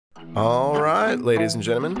Alright, ladies and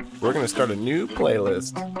gentlemen, we're going to start a new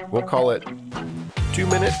playlist. We'll call it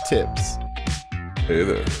 2-Minute Tips. Hey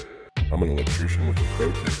there, I'm an electrician with a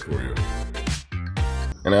pro tip for you.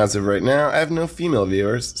 And as of right now, I have no female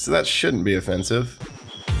viewers, so that shouldn't be offensive.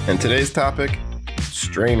 And today's topic,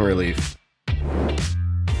 strain relief.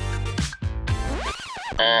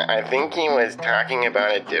 I think he was talking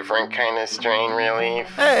about a different kind of strain relief.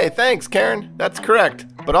 Hey, thanks, Karen. That's correct,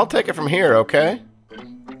 but I'll take it from here, okay?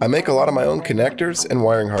 I make a lot of my own connectors and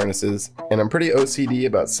wiring harnesses, and I'm pretty OCD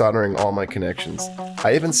about soldering all my connections.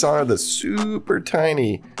 I even soldered the super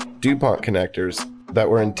tiny DuPont connectors that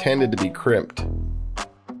were intended to be crimped.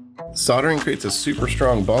 Soldering creates a super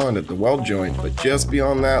strong bond at the weld joint, but just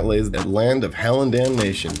beyond that lays the land of hell and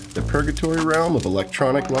damnation, the purgatory realm of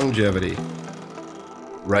electronic longevity.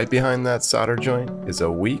 Right behind that solder joint is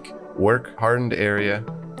a weak, work-hardened area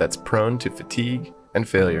that's prone to fatigue and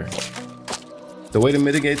failure. The way to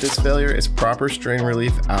mitigate this failure is proper strain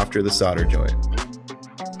relief after the solder joint.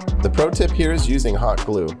 The pro tip here is using hot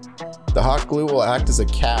glue. The hot glue will act as a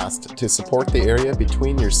cast to support the area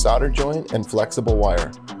between your solder joint and flexible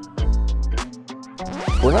wire.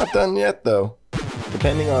 We're not done yet though.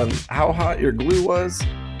 Depending on how hot your glue was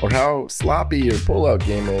or how sloppy your pull-out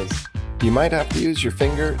game is, you might have to use your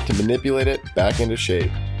finger to manipulate it back into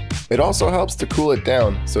shape. It also helps to cool it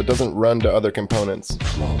down so it doesn't run to other components.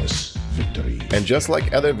 Flawless victory. And just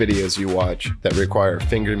like other videos you watch that require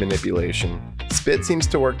finger manipulation, spit seems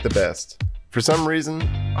to work the best. For some reason,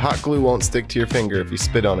 hot glue won't stick to your finger if you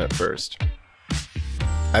spit on it first.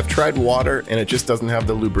 I've tried water and it just doesn't have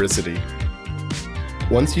the lubricity.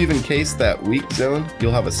 Once you've encased that weak zone,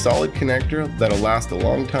 you'll have a solid connector that'll last a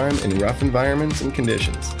long time in rough environments and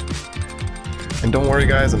conditions. And don't worry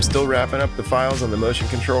guys, I'm still wrapping up the files on the motion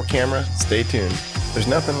control camera. Stay tuned. There's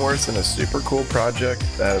nothing worse than a super cool project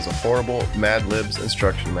that has a horrible Mad Libs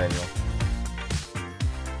instruction manual.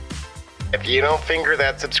 If you don't finger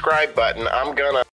that subscribe button, I'm gonna...